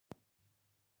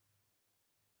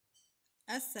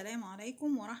السلام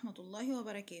عليكم ورحمة الله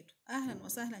وبركاته. أهلا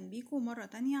وسهلا بيكم مرة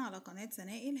تانية على قناة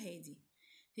سناء الهادي.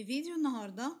 في فيديو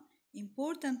النهاردة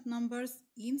Important Numbers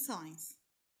in Science.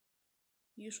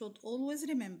 You should always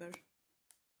remember.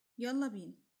 يلا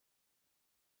بينا.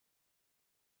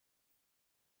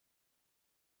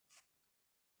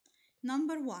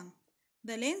 Number 1.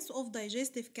 The length of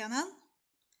digestive canal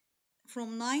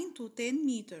from 9 to 10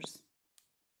 meters.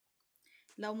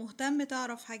 لو مهتم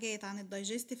تعرف حاجات عن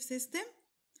الدايجستيف سيستم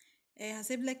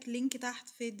هسيب لك لينك تحت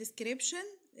في الديسكريبشن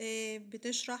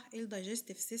بتشرح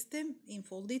الدايجستيف سيستم in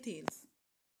full details.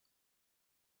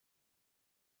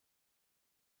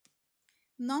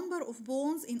 Number of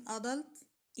bones in adult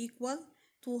equal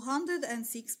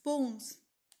 206 bones.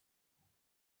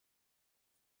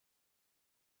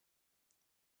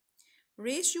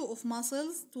 Ratio of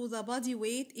muscles to the body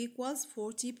weight equals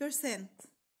 40%.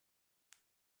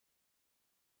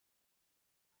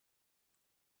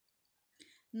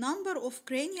 Number of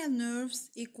cranial nerves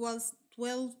equals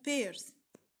 12 pairs.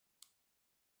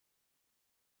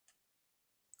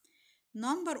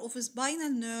 Number of spinal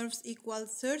nerves equals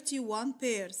 31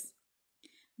 pairs.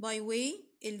 By way,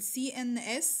 ال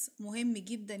CNS مهم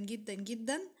جدا جدا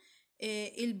جدا.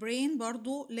 البرين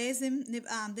برضو لازم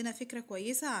نبقى عندنا فكرة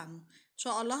كويسة عنه. إن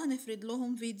شاء الله هنفرد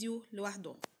لهم فيديو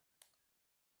لوحدهم.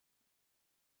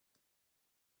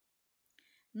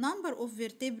 Number of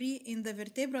vertebrae in the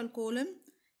vertebral column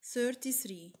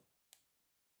 33.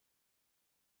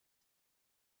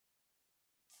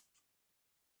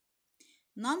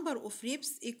 Number of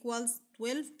ribs equals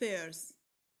 12 pairs.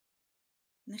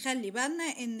 نخلي بالنا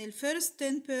ان ال first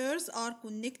 10 pairs are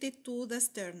connected to the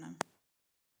sternum.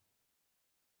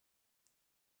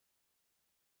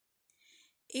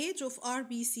 Age of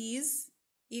RBCs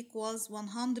equals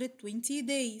 120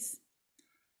 days.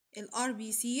 ال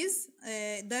RBCs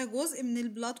ده جزء من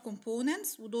ال blood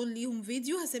components ودول ليهم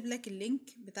فيديو هسيب لك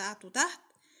اللينك بتاعته تحت.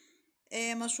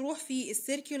 مشروح في ال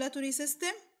circulatory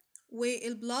system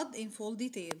وال blood in full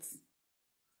details.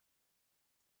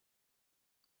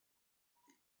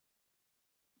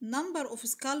 Number of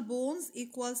skull bones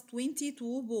equals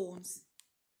 22 bones.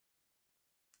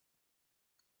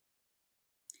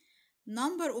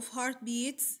 Number of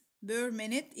heartbeats per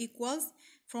minute equals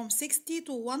from 60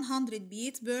 to 100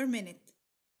 beats per minute.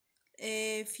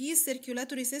 في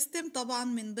circulatory system طبعا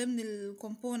من ضمن ال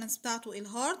components بتاعته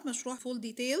الهارت مشروح full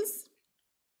details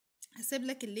هسيب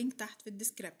لك اللينك تحت في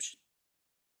الديسكريبشن.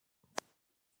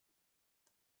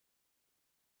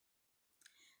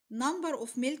 Number of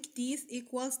milk teeth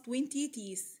equals 20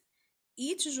 teeth.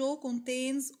 Each jaw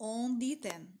contains only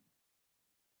 10.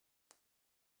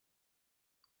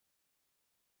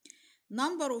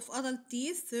 Number of adult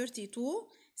teeth 32,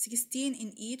 16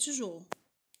 in each jaw.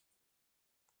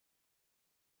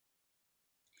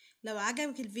 لو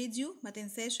عجبك الفيديو ما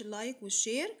تنساش اللايك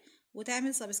والشير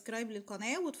وتعمل سبسكرايب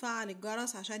للقناة وتفعل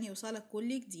الجرس عشان يوصلك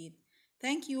كل جديد.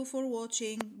 Thank you for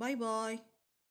watching. Bye bye.